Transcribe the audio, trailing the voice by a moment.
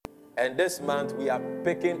And this month we are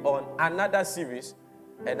picking on another series,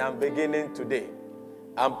 and I'm beginning today.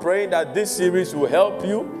 I'm praying that this series will help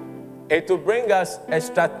you. It will bring us a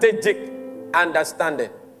strategic understanding.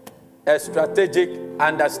 A strategic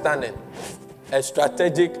understanding. A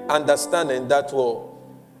strategic understanding that will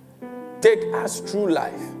take us through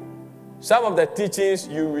life. Some of the teachings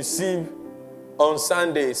you receive on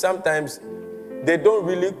Sunday, sometimes they don't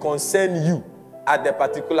really concern you at the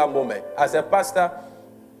particular moment. As a pastor,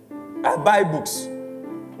 I buy books.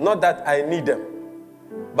 Not that I need them.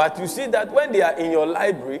 But you see that when they are in your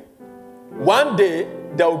library, one day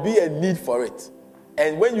there will be a need for it.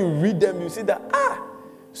 And when you read them, you see that,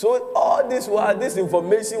 so all this while, this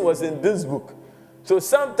information was in this book. So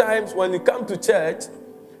sometimes when you come to church,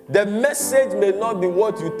 the message may not be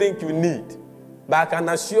what you think you need. But I can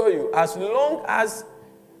assure you, as long as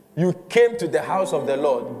you came to the house of the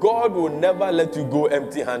Lord, God will never let you go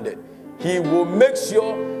empty-handed. He will make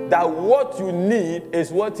sure that what you need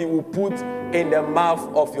is what he will put in the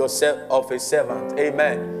mouth of a servant.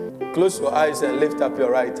 Amen. Close your eyes and lift up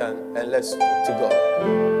your right hand and let's talk to God.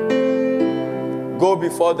 Go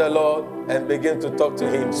before the Lord and begin to talk to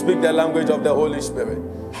him. Speak the language of the Holy Spirit.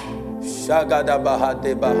 Shagada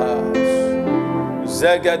bahade bahas.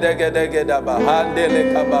 Zegedegedegeda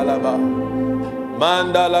bahandele kabalaba.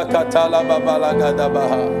 Mandala katala babalagada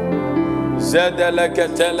baha. Zedele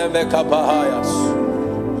ketele mekapahayas.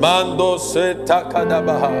 Mando se takada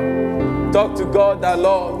baha. Talk to God that,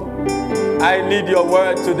 Lord, I need your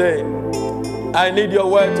word today. I need your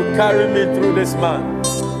word to carry me through this month.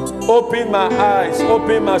 Open my eyes,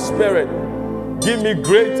 open my spirit. Give me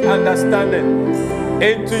great understanding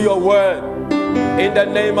into your word. In the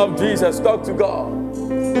name of Jesus, talk to God.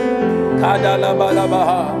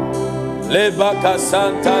 Kadalabalabaha. Lebaka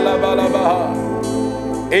Santa Labalabaha.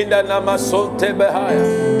 In the Namasonte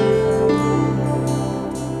Behaya.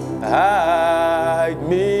 Hide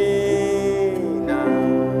me now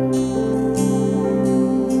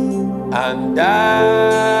and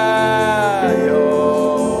die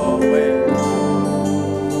your way.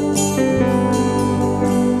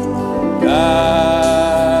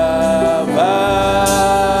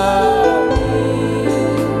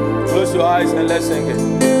 Close your eyes and let's sing it.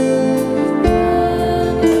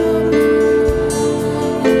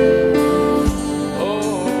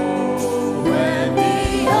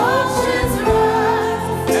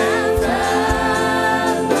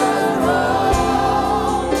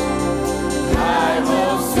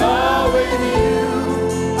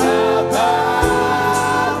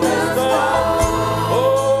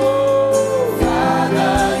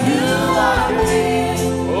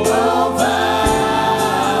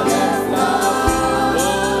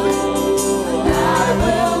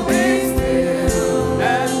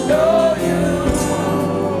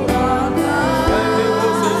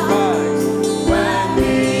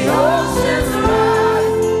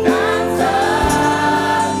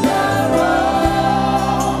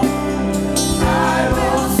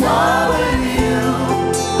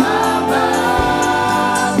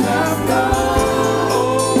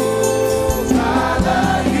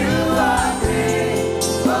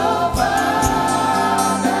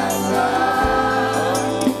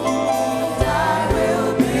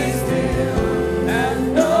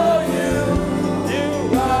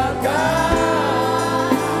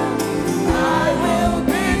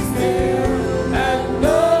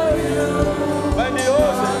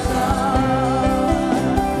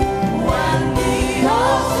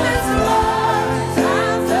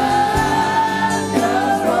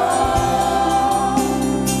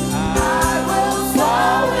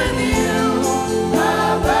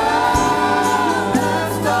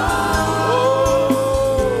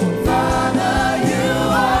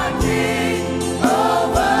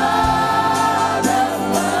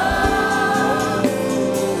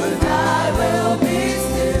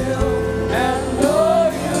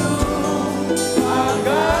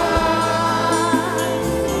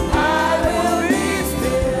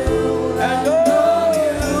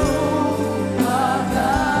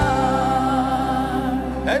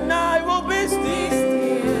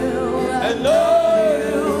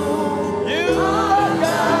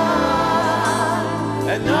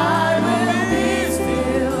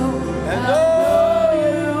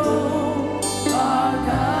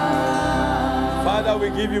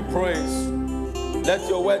 Give you praise. Let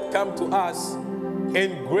your word come to us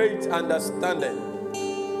in great understanding.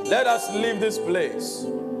 Let us leave this place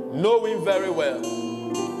knowing very well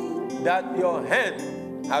that your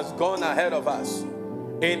hand has gone ahead of us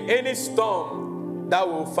in any storm that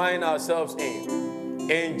we'll find ourselves in.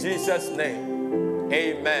 In Jesus' name,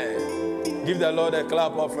 amen. Give the Lord a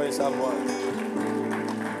clap offering, someone.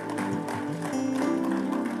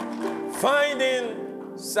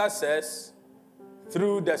 Finding success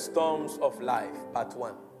through the storms of life, part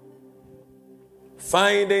 1.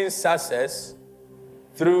 Finding success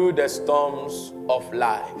through the storms of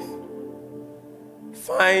life.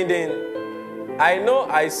 I know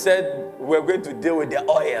I said we're going to deal with the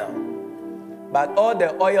oil, but all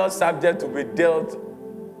the oil subject will be dealt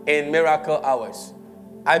in miracle hours.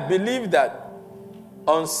 I believe that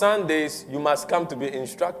on Sundays you must come to be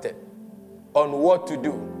instructed on what to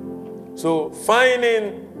do. So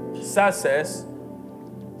finding success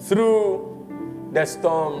through the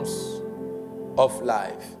storms of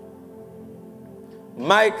life.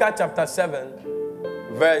 Micah chapter 7,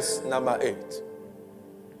 verse number 8.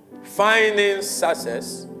 Finding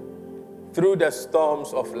success through the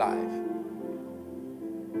storms of life.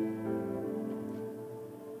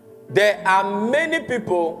 There are many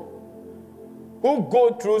people who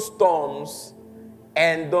go through storms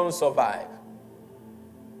and don't survive.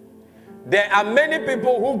 There are many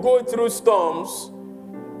people who go through storms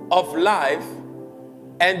of life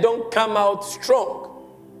and don't come out strong.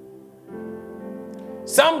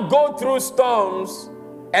 Some go through storms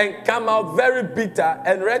and come out very bitter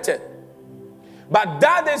and wretched. But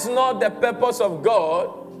that is not the purpose of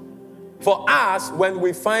God for us when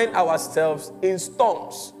we find ourselves in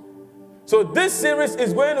storms. So this series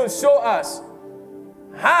is going to show us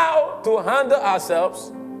how to handle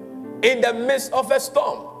ourselves in the midst of a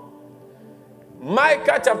storm.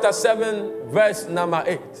 Micah chapter 7, verse number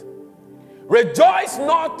 8. Rejoice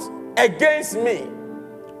not against me,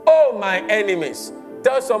 O my enemies.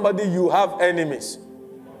 Tell somebody you have enemies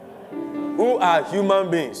who are human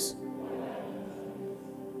beings.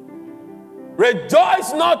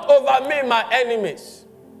 Rejoice not over me, my enemies.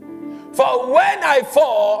 For when I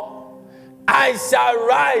fall, I shall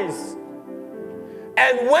rise.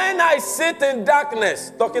 And when I sit in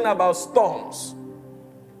darkness, talking about storms,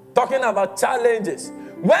 talking about challenges,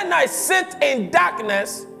 when I sit in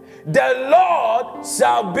darkness, the Lord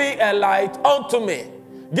shall be a light unto me.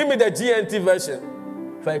 Give me the GNT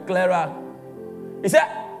version for clearer. He said,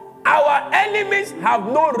 our enemies have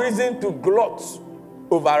no reason to gloat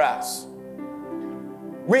over us.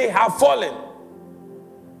 We have fallen,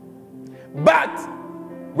 but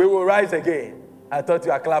we will rise again. I thought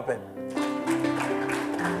you were clapping.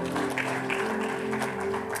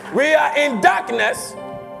 We are in darkness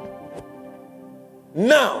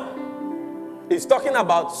now. It's talking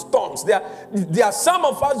about storms. There are some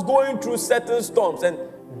of us going through certain storms, and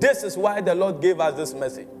this is why the Lord gave us this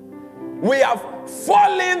message. We have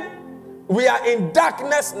fallen, we are in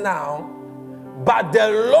darkness now, but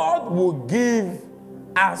the Lord will give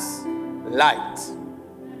us light.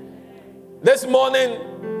 This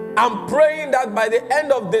morning, I'm praying that by the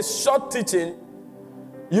end of this short teaching,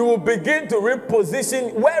 you will begin to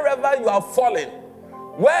reposition wherever you have fallen,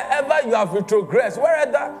 wherever you have retrogressed,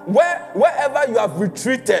 wherever you have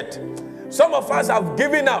retreated. Some of us have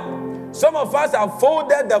given up. Some of us have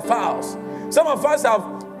folded the files. Some of us have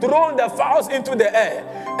thrown the files into the air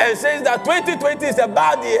and says that 2020 is a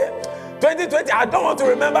bad year. 2020, I don't want to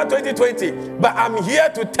remember 2020, but I'm here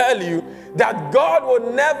to tell you that God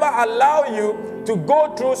will never allow you to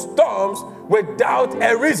go through storms without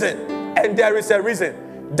a reason. And there is a reason.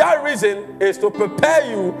 That reason is to prepare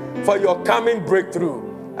you for your coming breakthrough.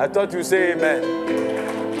 I thought you say amen.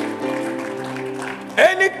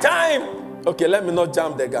 Anytime, okay, let me not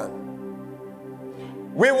jump the gun.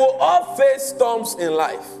 We will all face storms in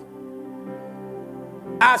life.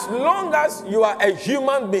 As long as you are a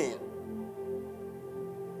human being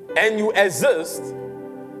and you exist,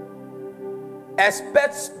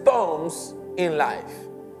 expect storms in life.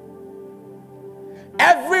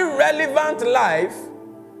 Every relevant life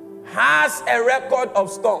has a record of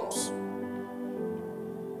storms.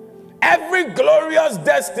 Every glorious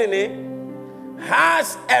destiny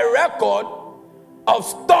has a record of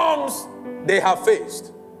storms they have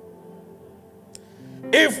faced.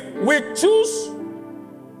 If we choose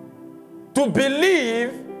to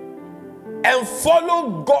believe and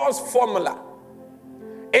follow God's formula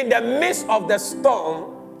in the midst of the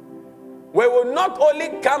storm, we will not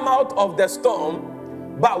only come out of the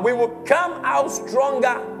storm, but we will come out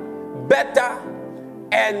stronger, better,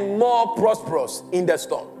 and more prosperous in the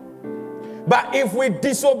storm. But if we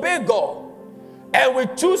disobey God and we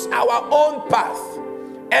choose our own path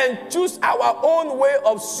and choose our own way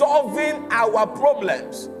of solving our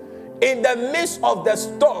problems in the midst of the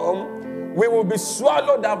storm, we will be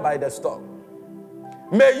swallowed up by the storm.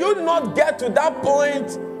 May you not get to that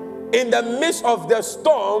point in the midst of the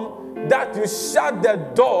storm that you shut the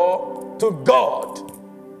door to God.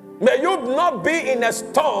 May you not be in a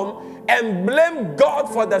storm and blame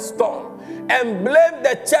God for the storm, and blame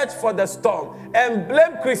the church for the storm, and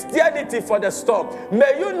blame Christianity for the storm.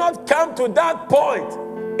 May you not come to that point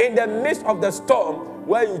in the midst of the storm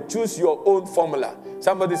where you choose your own formula.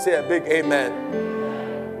 Somebody say a big amen.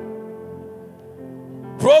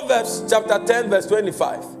 Proverbs chapter 10 verse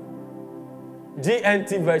 25.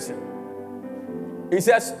 GNT version. It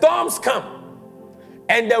says, storms come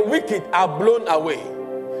and the wicked are blown away,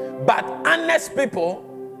 but honest people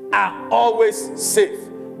are always safe.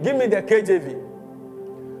 Give me the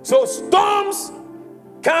KJV. So storms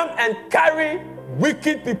come and carry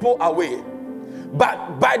wicked people away,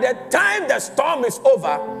 but by the time the storm is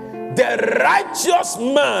over, the righteous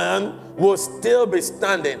man will still be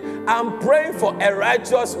standing. I'm praying for a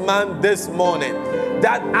righteous man this morning,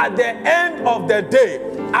 that at the end of the day,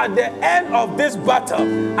 at the end of this battle,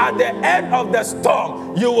 at the end of the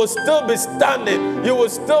storm, you will still be standing, you will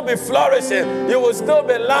still be flourishing, you will still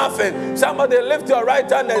be laughing. Somebody lift your right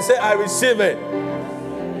hand and say, I receive it.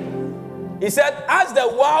 He said, as the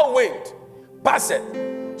wild wind passeth,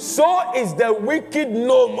 so is the wicked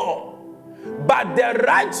no more, but the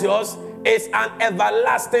righteous is an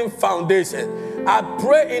everlasting foundation. I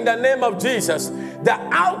pray in the name of Jesus that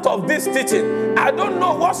out of this teaching, I don't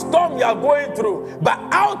know what storm you are going through, but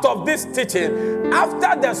out of this teaching,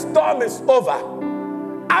 after the storm is over,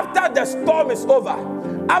 after the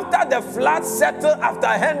flood settled after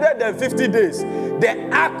 150 days, the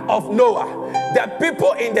ark of Noah, the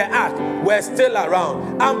people in the ark were still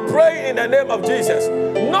around. I'm praying in the name of Jesus.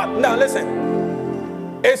 Now listen.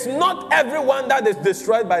 It's not everyone that is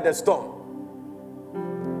destroyed by the storm.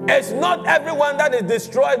 It's not everyone that is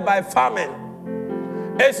destroyed by famine.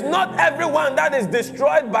 It's not everyone that is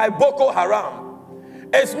destroyed by Boko Haram.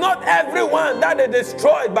 It's not everyone that is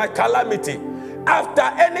destroyed by calamity. After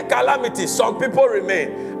any calamity, some people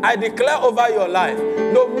remain. I declare over your life,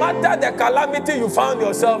 no matter the calamity you found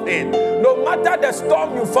yourself in, no matter the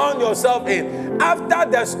storm you found yourself in, after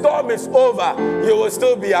the storm is over, you will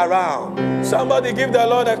still be around. Somebody give the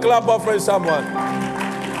Lord a clap offering, someone.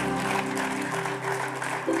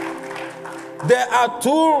 There are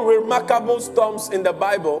two remarkable storms in the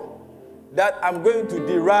Bible that I'm going to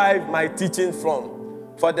derive my teaching from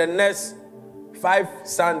for the next 5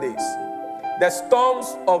 Sundays. The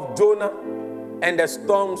storms of Jonah and the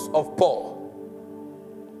storms of Paul.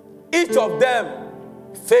 Each of them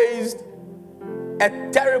faced a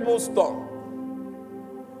terrible storm.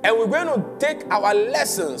 And we're going to take our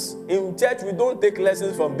lessons. In church, we don't take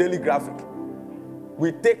lessons from Daily Graphic.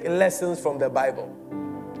 We take lessons from the Bible.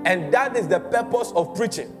 And that is the purpose of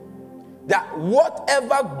preaching. That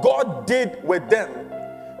whatever God did with them,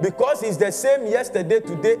 because He's the same yesterday,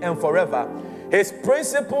 today, and forever, His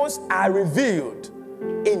principles are revealed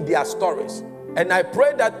in their stories. And I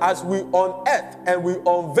pray that as we unearth and we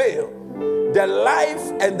unveil the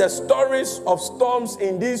life and the stories of storms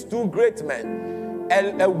in these two great men,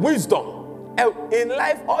 and wisdom. In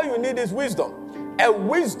life, all you need is wisdom. And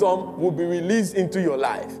wisdom will be released into your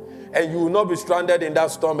life. And you will not be stranded in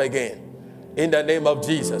that storm again. In the name of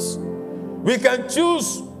Jesus. We can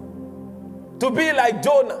choose to be like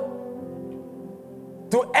Jonah,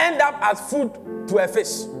 to end up as food to a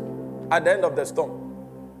fish at the end of the storm.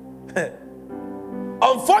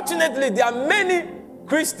 Unfortunately, there are many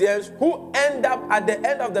Christians who end up at the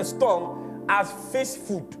end of the storm as fish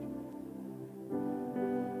food.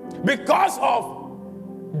 Because of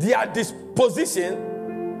their disposition,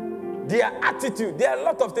 their attitude. There are a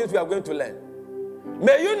lot of things we are going to learn.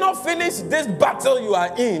 May you not finish this battle you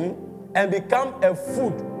are in and become a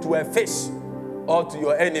food to a fish or to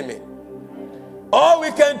your enemy. Or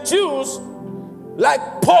we can choose,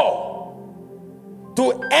 like Paul,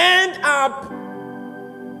 to end up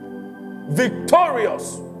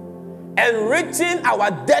victorious and reaching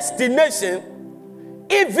our destination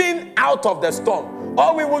even out of the storm.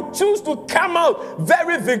 Or we will choose to come out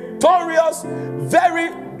very victorious,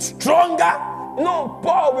 very stronger. No,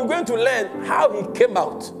 Paul, we're going to learn how he came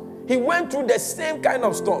out. He went through the same kind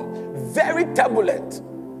of storm, very turbulent,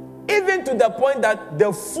 even to the point that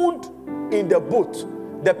the food in the boat,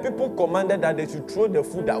 the people commanded that they should throw the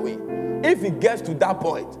food away. If it gets to that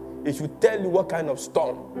point, it should tell you what kind of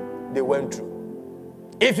storm they went through.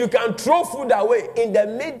 If you can throw food away in the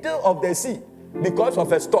middle of the sea because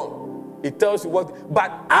of a storm, it tells you what.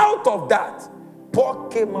 But out of that, Paul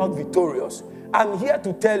came out victorious. I'm here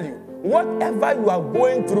to tell you, whatever you are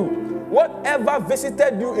going through, whatever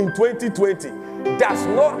visited you in 2020, does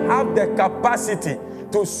not have the capacity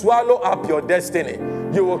to swallow up your destiny.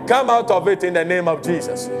 You will come out of it in the name of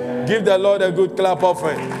Jesus. Give the Lord a good clap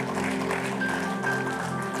offering.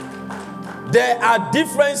 There are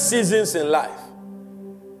different seasons in life.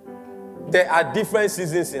 there are different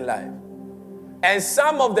seasons in life. And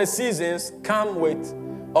some of the seasons come with,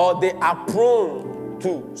 or they are prone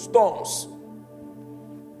to storms.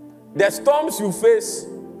 The storms you face,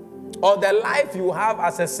 or the life you have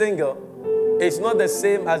as a single, is not the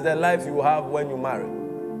same as the life you have when you marry.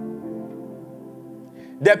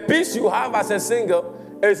 The peace you have as a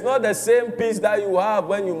single is not the same peace that you have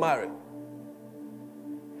when you marry.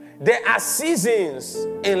 There are seasons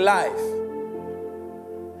in life.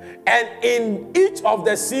 And in each of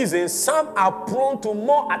the seasons, some are prone to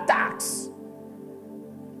more attacks.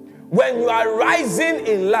 When you are rising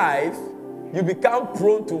in life, you become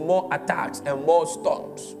prone to more attacks and more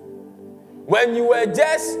storms. When you were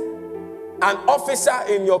just an officer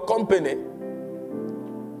in your company,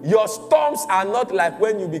 your storms are not like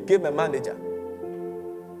when you became a manager.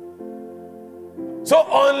 So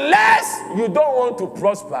unless you don't want to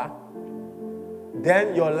prosper,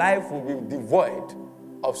 then your life will be devoid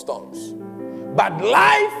of storms. But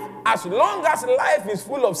life, as long as life is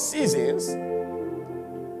full of seasons,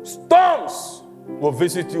 storms will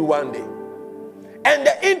visit you one day. And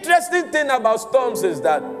the interesting thing about storms is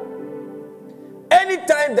that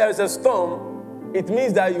anytime there is a storm, it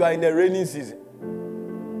means that you are in a rainy season.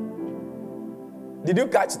 Did you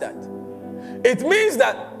catch that? It means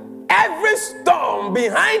that every storm,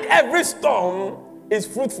 behind every storm, is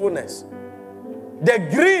fruitfulness. The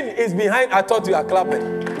green is behind. I thought you are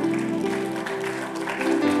clapping.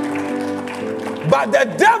 But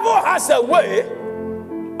the devil has a way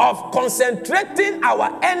of concentrating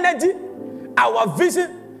our energy, our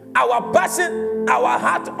vision, our passion, our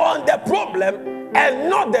heart on the problem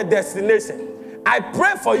and not the destination. I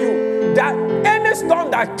pray for you that any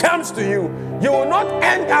storm that comes to you, you will not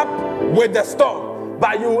end up with the storm,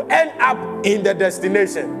 but you will end up in the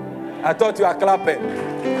destination. I thought you were clapping.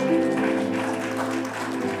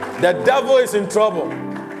 The devil is in trouble.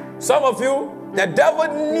 Some of you, the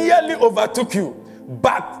devil nearly overtook you,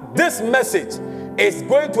 but this message is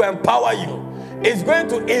going to empower you. It's going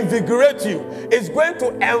to invigorate you. It's going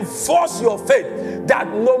to enforce your faith that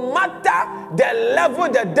no matter the level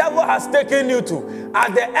the devil has taken you to,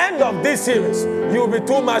 at the end of this series, you'll be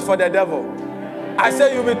too much for the devil. I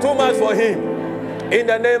say you'll be too much for him. In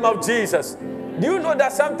the name of Jesus. Do you know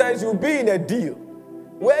that sometimes you'll be in a deal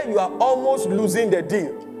where you are almost losing the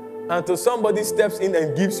deal until somebody steps in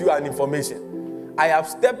and gives you an information? I have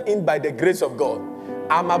stepped in by the grace of God.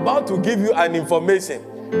 I'm about to give you an information.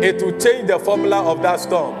 It will change the formula of that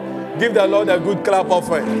storm. Give the Lord a good clap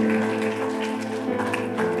offering.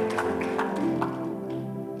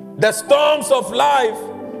 The storms of life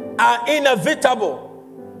are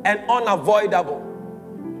inevitable and unavoidable.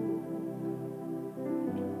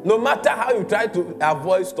 No matter how you try to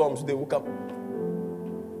avoid storms, they will come.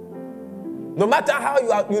 No matter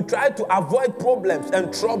how you try to avoid problems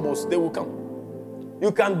and troubles, they will come.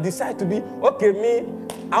 You can decide to be, okay, me,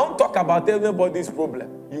 I won't talk about everybody's problem.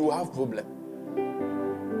 You will have problem.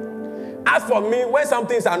 As for me, when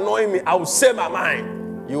something is annoying me, I will say my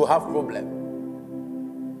mind. You will have problem.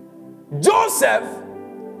 Joseph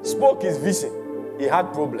spoke his vision. He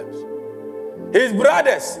had problems. His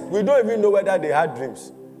brothers, we don't even know whether they had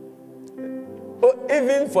dreams.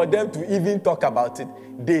 Even for them to even talk about it,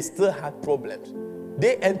 they still had problems.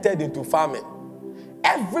 They entered into famine.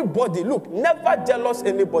 Everybody, look, never jealous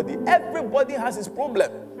anybody. Everybody has his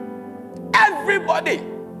problem. Everybody.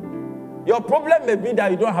 Your problem may be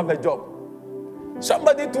that you don't have a job.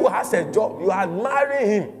 Somebody too has a job. You admire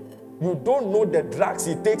him. You don't know the drugs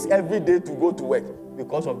he takes every day to go to work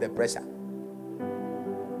because of the pressure.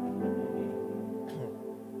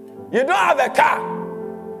 You don't have a car.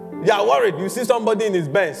 You are worried. You see somebody in his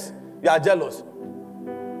Benz. You are jealous.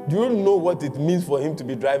 Do you know what it means for him to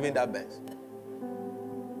be driving that Benz?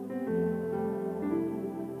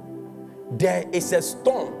 There is a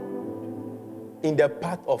storm in the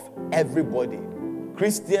path of everybody,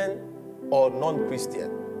 Christian or non-Christian.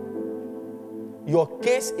 Your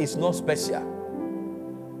case is not special.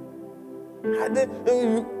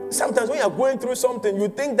 Sometimes when you are going through something, you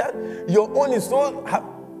think that your own is so...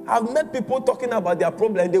 I've met people talking about their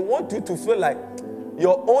problem, and they want you to feel like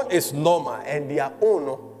your own is normal and their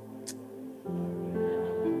own...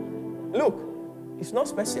 Look, it's not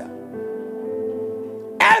special.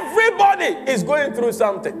 Everybody is going through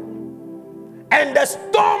something. And the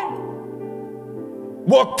storm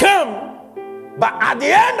will come, but at the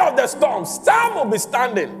end of the storm, some will be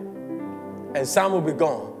standing and some will be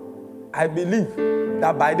gone. I believe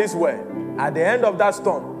that by this way, at the end of that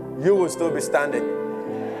storm, you will still be standing.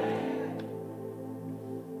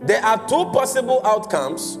 There are two possible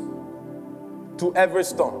outcomes to every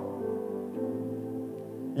storm.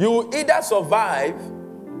 You will either survive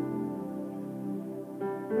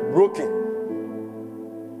broken.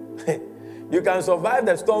 You can survive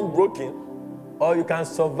the storm broken, or you can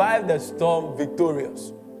survive the storm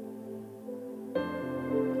victorious.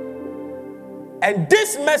 And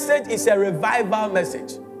this message is a revival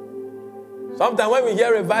message. Sometimes when we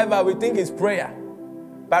hear revival, we think it's prayer.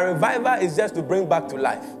 But revival is just to bring back to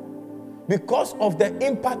life. Because of the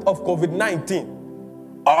impact of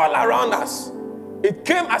COVID-19 all around us, it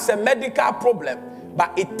came as a medical problem,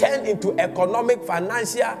 but it turned into economic,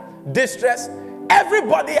 financial distress.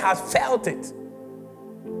 Everybody has felt it.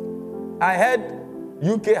 I heard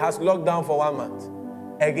UK has locked down for 1 month.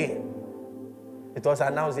 Again. It was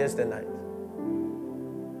announced yesterday night.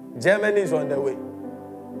 Germany is on the way.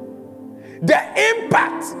 The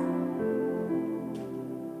impact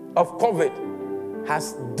of COVID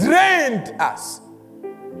has drained us.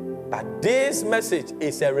 But this message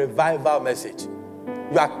is a revival message.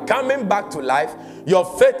 You are coming back to life. Your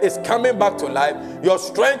faith is coming back to life. Your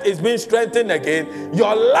strength is being strengthened again.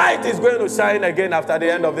 Your light is going to shine again after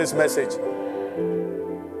the end of this message.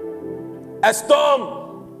 A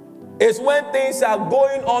storm is when things are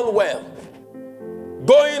going on well.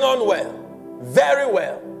 Going on well.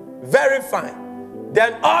 Very fine.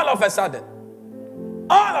 Then all of a sudden,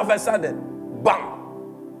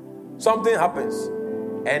 bam, something happens.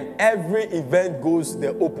 And every event goes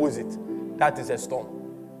the opposite. That is a storm.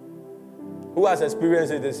 Who has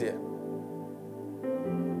experienced it this year?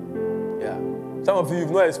 Yeah. Some of you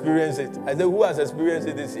have not experienced it. I said, who has experienced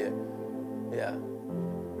it this year? Yeah.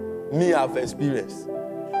 Me, I've experienced.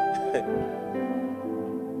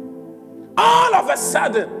 All of a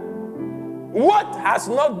sudden, what has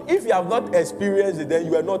not, if you have not experienced it, then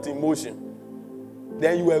you are not in motion.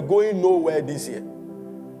 Then you are going nowhere this year.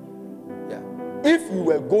 Yeah. If you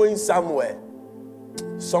were going somewhere,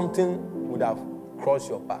 something would have crossed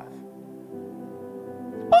your path.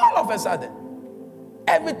 All of a sudden,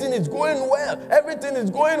 everything is going well. Everything is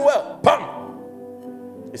going well.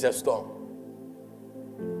 Bam! It's a storm.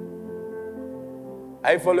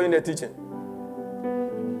 Are you following the teaching?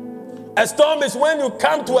 A storm is when you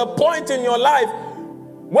come to a point in your life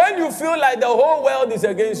when you feel like the whole world is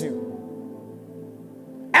against you.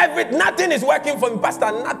 Nothing is working for you, Pastor.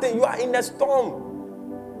 Nothing. You are in a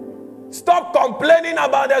storm. Stop complaining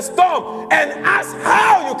about the storm and ask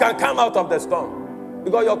how you can come out of the storm.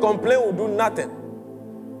 Because your complaint will do nothing.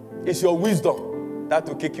 It's your wisdom that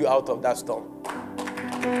will kick you out of that storm.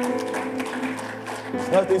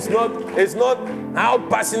 It's not how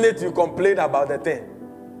passionate you complain about the thing.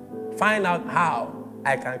 Find out how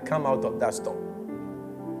I can come out of that storm.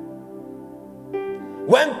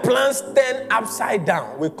 When plans turn upside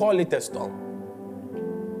down, we call it a storm.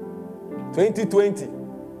 2020.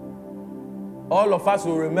 All of us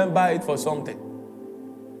will remember it for something.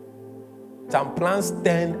 Some plans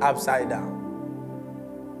turned upside down.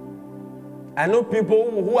 I know people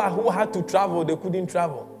who had to travel, they couldn't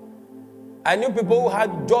travel. I knew people who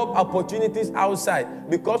had job opportunities outside.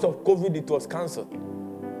 Because of COVID, it was cancelled.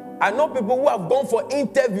 I know people who have gone for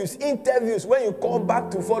interviews. When you call back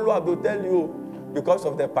to follow up, they'll tell you, because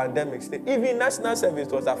of the pandemic, even national service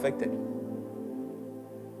was affected.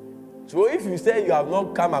 So if you say you have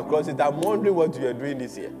not come across it, I'm wondering what you are doing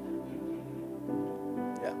this year.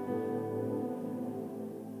 Yeah.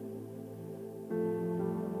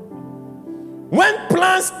 When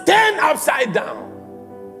plans turn upside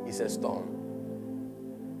down, it's a storm.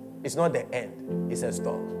 It's not the end, it's a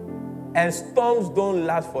storm. And storms don't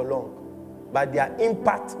last for long, but their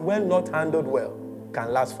impact, when not handled well,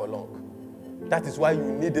 can last for long. That is why you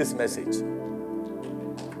need this message.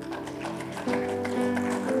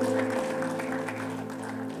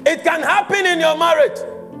 It can happen in your marriage.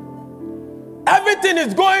 Everything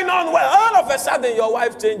is going on well. All of a sudden, your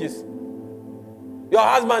wife changes. Your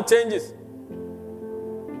husband changes.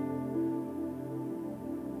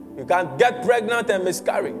 You can get pregnant and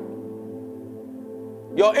miscarry.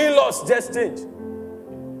 Your in-laws just change.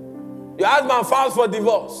 Your husband files for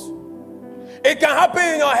divorce. It can happen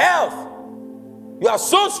in your health. You are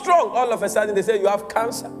so strong, all of a sudden they say you have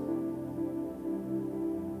cancer.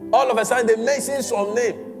 All of a sudden they mention some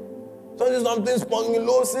name. Something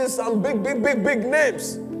spondylosis, some big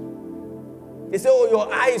names. They say, oh,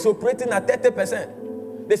 your eye is operating at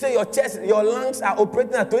 30%. They say your chest, your lungs are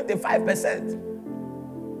operating at 25%.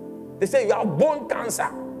 They say you have bone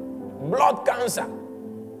cancer, blood cancer.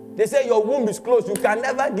 They say your womb is closed, you can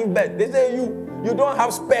never give birth. They say you don't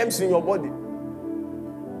have sperms in your body.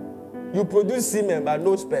 You produce semen but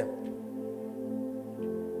no sperm.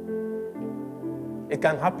 It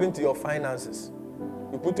can happen to your finances.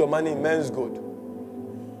 You put your money in men's gold.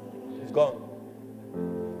 It's gone.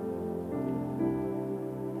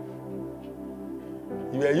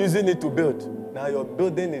 You You are using it to build. Now your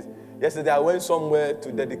building is... Yesterday I went somewhere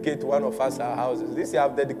to dedicate one of us our houses. This year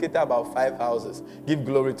I've dedicated about 5 houses. Give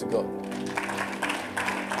glory to God.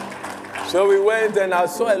 So we went and I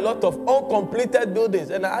saw a lot of uncompleted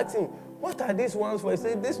buildings. And I asked him, what are these ones for? He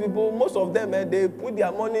said, these people, most of them, they put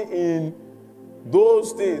their money in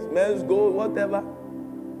those things. Men's gold, whatever.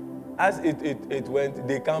 As it went,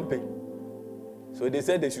 they can't pay. So they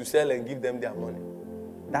said they should sell and give them their money.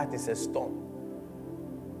 That is a storm.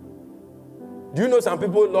 Do you know some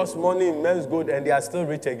people lost money in men's gold and they are still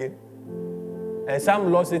rich again? And some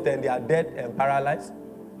lost it and they are dead and paralyzed.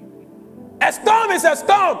 A storm is a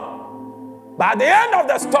storm. But at the end of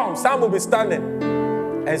the storm, some will be standing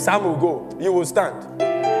and some will go. You will stand.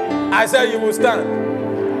 I said you will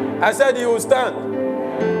stand. I said you will stand.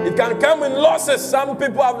 It can come in losses. Some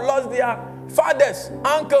people have lost their fathers,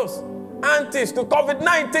 uncles, aunties to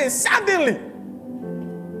COVID-19 suddenly.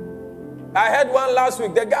 I had one last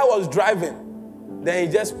week. The guy was driving. Then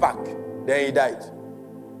he just parked. Then he died.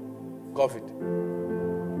 COVID.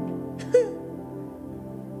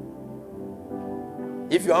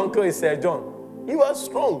 If your uncle is Sir John, he was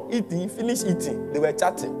strong. Eating, he finished eating. They were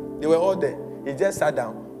chatting. They were all there. He just sat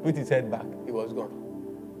down, put his head back. He was gone.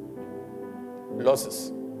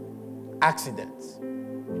 Losses. Accidents.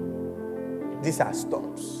 These are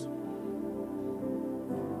storms.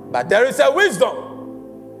 But there is a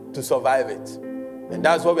wisdom to survive it. And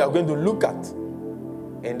that's what we are going to look at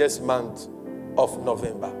in this month of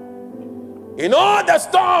November. In all the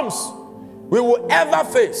storms we will ever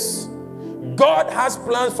face, God has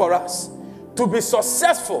plans for us to be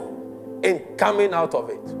successful in coming out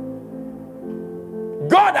of it.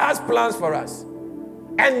 God has plans for us.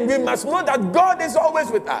 And we must know that God is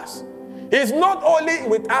always with us. He's not only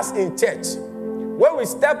with us in church. When we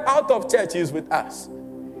step out of church, He's with us.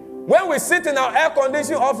 When we sit in our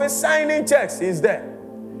air-conditioned office signing checks, He's there.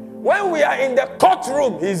 When we are in the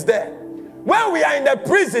courtroom, He's there. When we are in the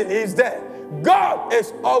prison, He's there. God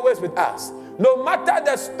is always with us. No matter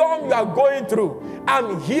the storm you are going through,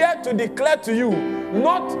 I'm here to declare to you,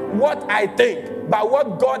 not what I think, but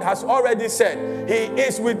what God has already said. He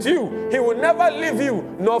is with you. He will never leave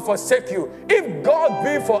you nor forsake you. If God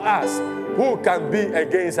be for us, who can be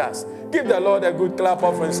against us? Give the Lord a good clap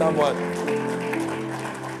offering, someone.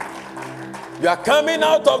 You are coming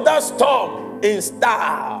out of that storm in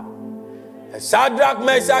style. Shadrach,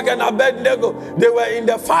 Meshach, and Abednego, they were in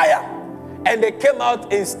the fire and they came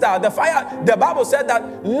out in style. The fire, the Bible said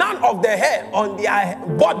that none of the hair on their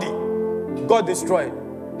body got destroyed.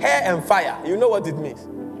 Hair and fire, you know what it means?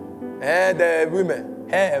 The women,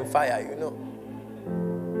 hair and fire, you know.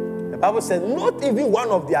 The Bible said not even one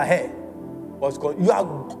of their hair was gone. You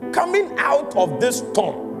are coming out of this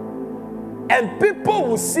storm and people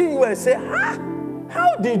will see you and say,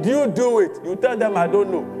 how did you do it? You tell them, I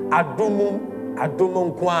don't know.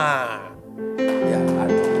 Adumum kwa.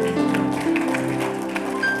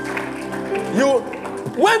 Yeah,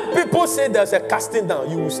 when people say there's a casting down,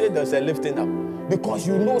 you will say there's a lifting up. Because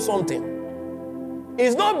you know something.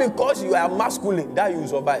 It's not because you are masculine that you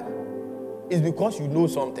survive. It's because you know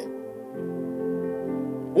something.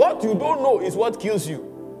 What you don't know is what kills you.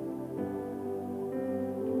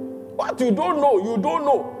 What you don't know, you don't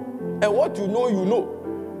know. And what you know, you know.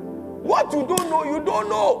 What you don't know, you don't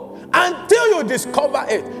know. Until you discover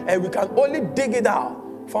it. And we can only dig it out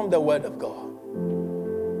from the Word of God.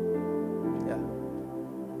 Yeah.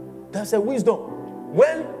 There's a wisdom.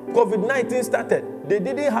 When COVID-19 started, they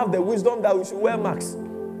didn't have the wisdom that we should wear masks.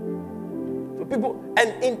 So people,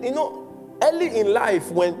 and early in life,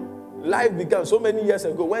 when life began, so many years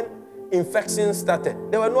ago, when infections started,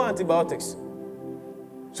 there were no antibiotics.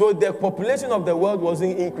 So the population of the world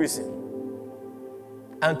wasn't increasing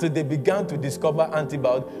until they began to discover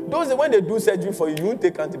antibiotics. Those, when they do surgery for you, you won't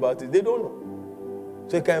take antibiotics. They don't know.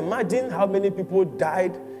 So you can imagine how many people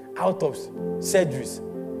died out of surgeries.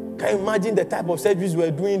 Can you imagine the type of surgeries we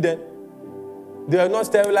were doing then? They were not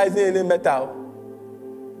sterilizing any metal.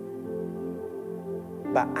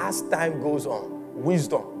 But as time goes on,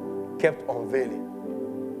 wisdom kept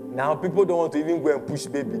unveiling. Now people don't want to even go and push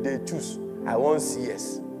baby. They choose. I want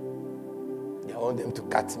CS. I want them to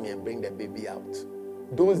cut me and bring the baby out.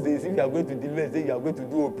 Those days, if you are going to deliver, say you are going to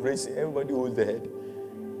do operation, everybody holds the head.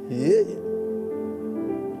 Yeah.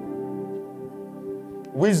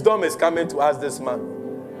 Wisdom is coming to us this month.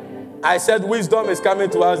 I said wisdom is coming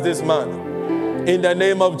to us this month. In the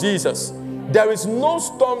name of Jesus. There is no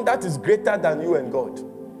storm that is greater than you and God.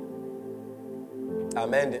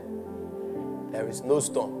 Amen. There is no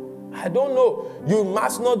storm. I don't know. You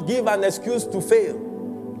must not give an excuse to fail.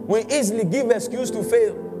 We easily give excuse to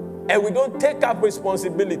fail. And we don't take up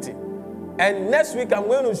responsibility. And next week, I'm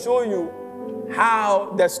going to show you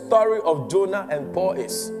how the story of Jonah and Paul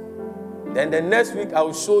is. Then the next week, I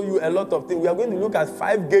will show you a lot of things. We are going to look at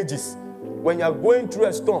 5 gauges. When you are going through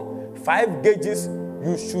a storm, 5 gauges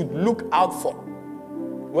you should look out for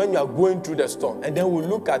when you are going through the storm. And then we'll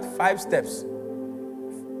look at 5 steps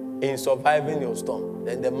in surviving your storm.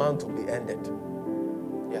 Then the month will be ended.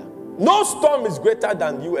 Yeah. No storm is greater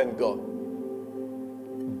than you and God.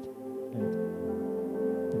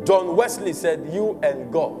 John Wesley said, you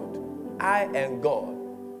and God, I and God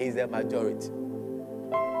is a majority.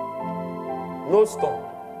 No storm.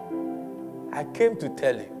 I came to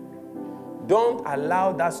tell you, don't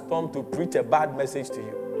allow that storm to preach a bad message to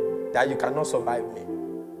you, that you cannot survive me,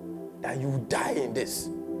 that you will die in this,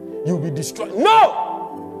 you'll be destroyed. No!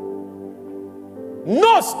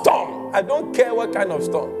 No storm. I don't care what kind of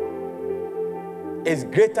storm. It's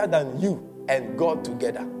greater than you and God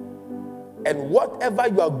together. And whatever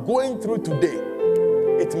you are going through today,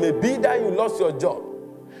 it may be that you lost your job.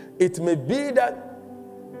 It may be that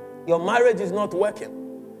your marriage is not working.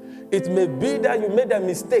 It may be that you made a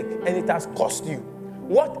mistake and it has cost you.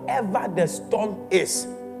 Whatever the storm is,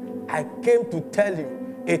 I came to tell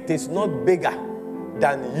you, it is not bigger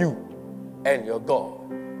than you and your God.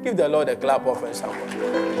 Give the Lord a clap offering, someone.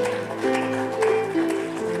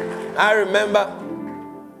 I remember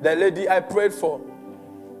the lady I prayed for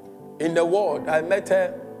in the ward. I met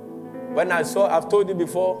her when I've told you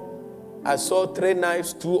before, I saw 3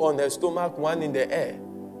 knives, 2 on her stomach, 1 in the air.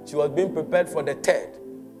 She was being prepared for the 3rd.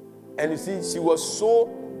 And you see, she was so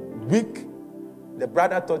weak, the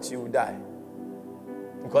brother thought she would die.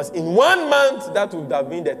 Because in 1 month, that would have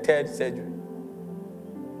been the 3rd surgery.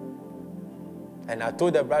 And I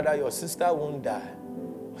told the brother, your sister won't die.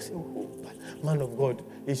 I said, oh, man of God,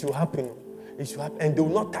 it should happen. It should happen. And they will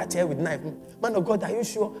not touch her with knife. Man of God, are you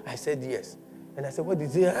sure? I said, yes. And I said, what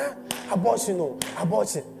did he say? Abortion, no.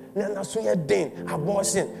 Abortion. Abortion.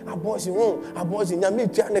 Abortion. Abortion.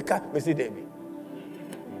 I said, David.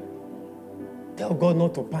 Tell God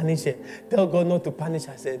not to punish her. Tell God not to punish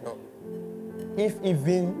her. I said, no. If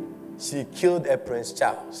even she killed a Prince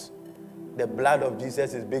Charles, the blood of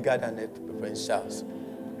Jesus is bigger than a Prince Charles.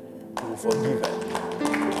 You will forgive her.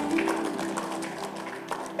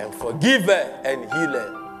 And forgive her and heal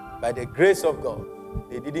her. By the grace of God,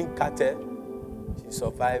 they didn't cut her. She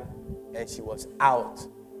survived and she was out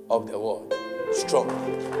of the world. Strong.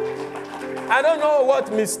 I don't know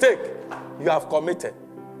what mistake you have committed.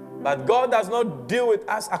 But God does not deal with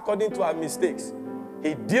us according to our mistakes.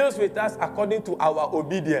 He deals with us according to our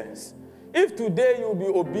obedience. If today you will be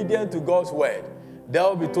obedient to God's word, there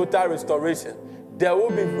will be total restoration. There will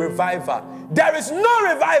be revival. There is no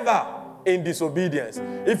revival in disobedience.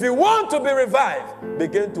 If you want to be revived,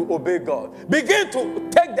 begin to obey God. Begin to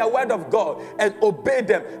take the word of God and obey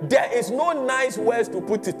them. There is no nice words to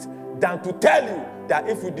put it than to tell you that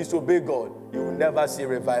if you disobey God, you will never see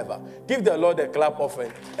revival. Give the Lord a clap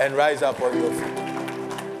offering and rise up on your feet.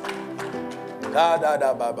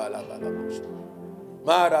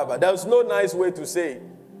 There's no nice way to say it.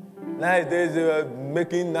 There's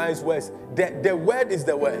making nice words. The word is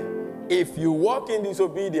the word. If you walk in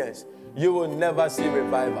disobedience, you will never see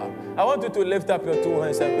revival. I want you to lift up your 2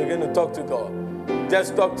 hands and begin to talk to God.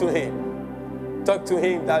 Just talk to Him. Talk to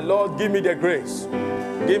Him that, Lord, give me the grace.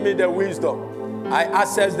 Give me the wisdom. I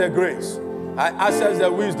access the grace. I access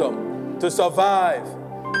the wisdom to survive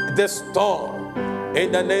this storm.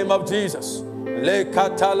 In the name of Jesus. Le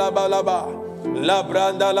katalabalaba. La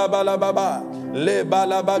branda la balababa. Le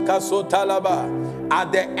balabaka sotalaba.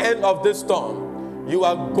 At the end of this storm, you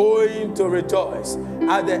are going to rejoice.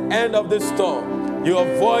 At the end of this storm, your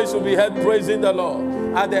voice will be heard praising the Lord.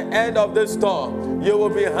 At the end of this storm, you will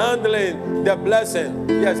be handling the blessing.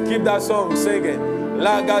 Yes, keep that song singing.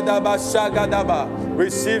 Lagadaba shagadaba.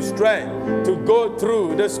 Receive strength to go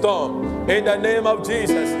through the storm. In the name of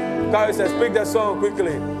Jesus. Guys, speak the song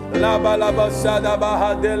quickly. Laba laba sadaba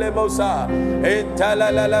hadele mosa.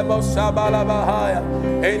 Intalalala mosa balabahaya.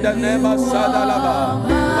 In the name of Sadalaba.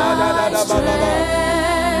 Madadadababa.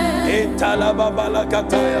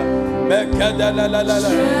 Intalababalakataya.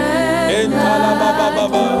 Mekadalalala.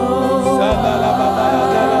 Intalabababa. Sadalababa.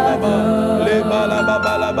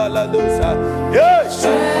 Lebalababalabaladusha. Yes!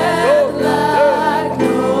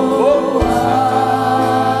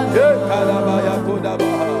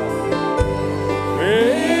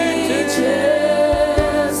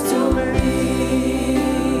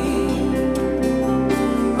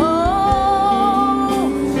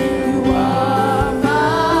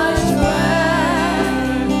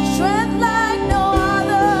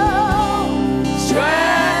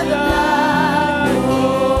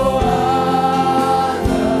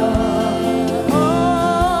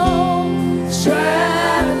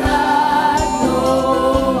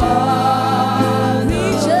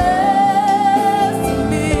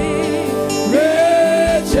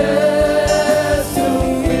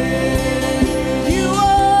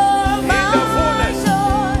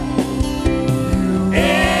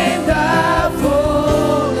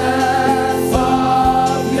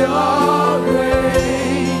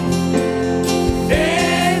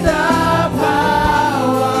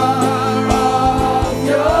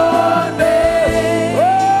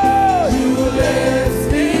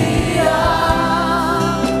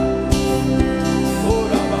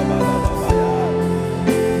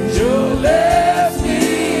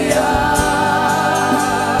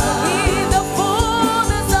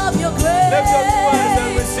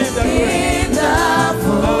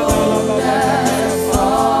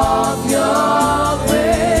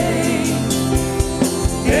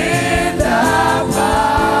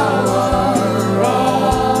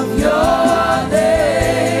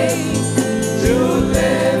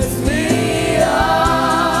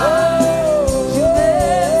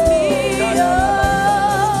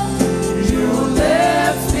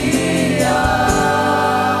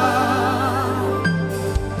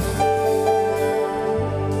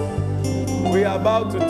 about to